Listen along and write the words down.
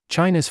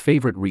China's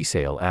favorite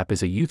resale app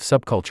is a youth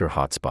subculture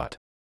hotspot.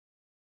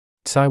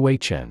 Tsai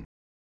Wei-chen.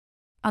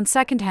 On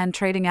second-hand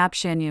trading app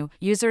Xianyu,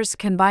 users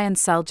can buy and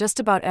sell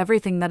just about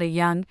everything that a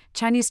young,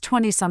 Chinese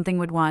 20-something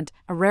would want: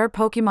 a rare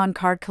Pokemon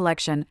card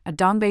collection, a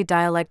Dongbei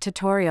dialect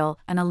tutorial,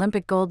 an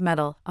Olympic gold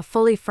medal, a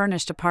fully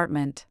furnished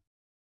apartment.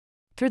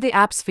 Through the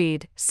app's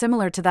feed,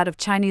 similar to that of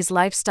Chinese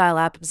lifestyle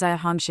app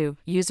Xiaohongshu,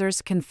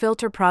 users can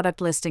filter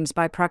product listings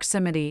by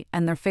proximity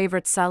and their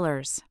favorite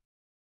sellers.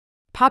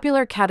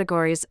 Popular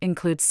categories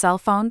include cell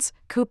phones,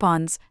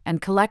 coupons, and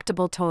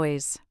collectible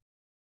toys.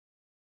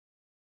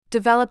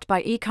 Developed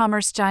by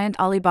e-commerce giant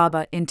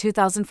Alibaba in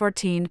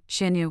 2014,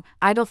 Xianyu,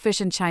 idle fish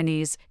in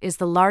Chinese, is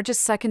the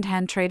largest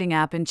second-hand trading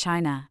app in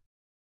China.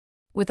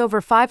 With over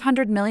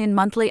 500 million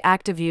monthly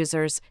active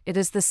users, it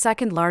is the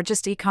second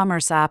largest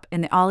e-commerce app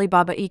in the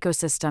Alibaba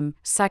ecosystem,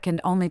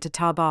 second only to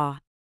Taobao.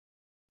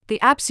 The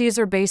app's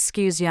user base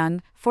skews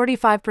young.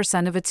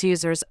 45% of its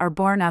users are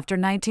born after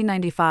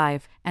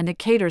 1995, and it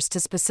caters to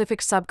specific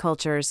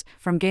subcultures,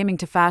 from gaming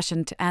to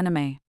fashion to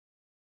anime.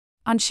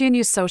 On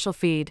Xianyu's social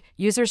feed,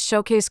 users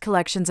showcase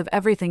collections of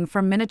everything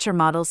from miniature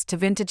models to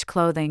vintage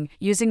clothing,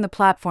 using the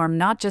platform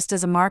not just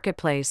as a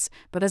marketplace,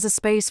 but as a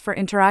space for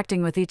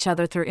interacting with each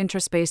other through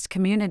interest-based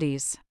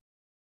communities.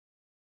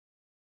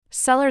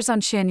 Sellers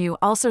on Xianyu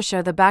also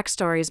share the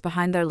backstories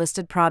behind their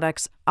listed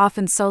products,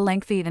 often so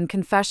lengthy and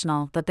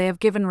confessional that they have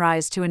given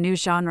rise to a new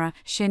genre,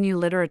 Xianyu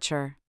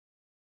literature.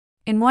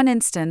 In one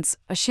instance,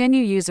 a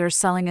Xianyu user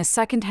selling a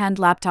second-hand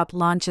laptop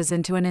launches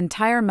into an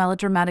entire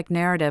melodramatic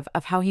narrative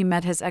of how he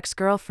met his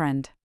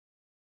ex-girlfriend.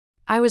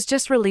 "I was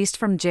just released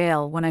from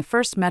jail when I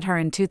first met her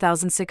in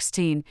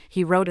 2016,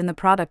 he wrote in the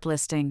product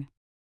listing.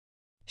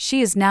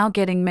 She is now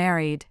getting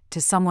married to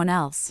someone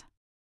else.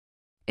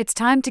 It's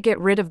time to get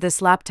rid of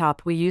this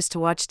laptop we used to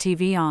watch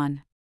TV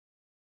on."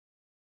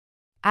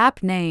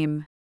 App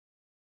name: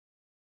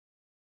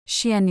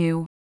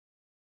 Xianyu.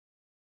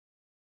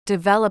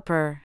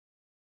 Developer: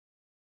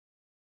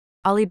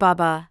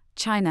 Alibaba,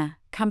 China,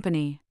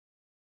 Company.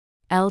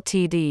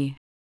 Ltd.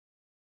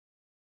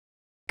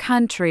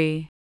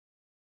 Country: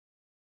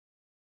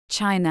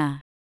 China.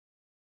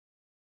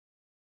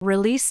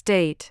 Release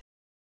date: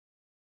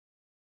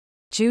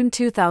 June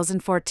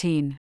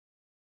 2014.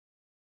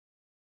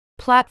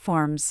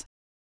 Platforms: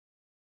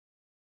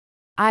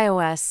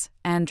 iOS,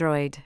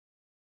 Android.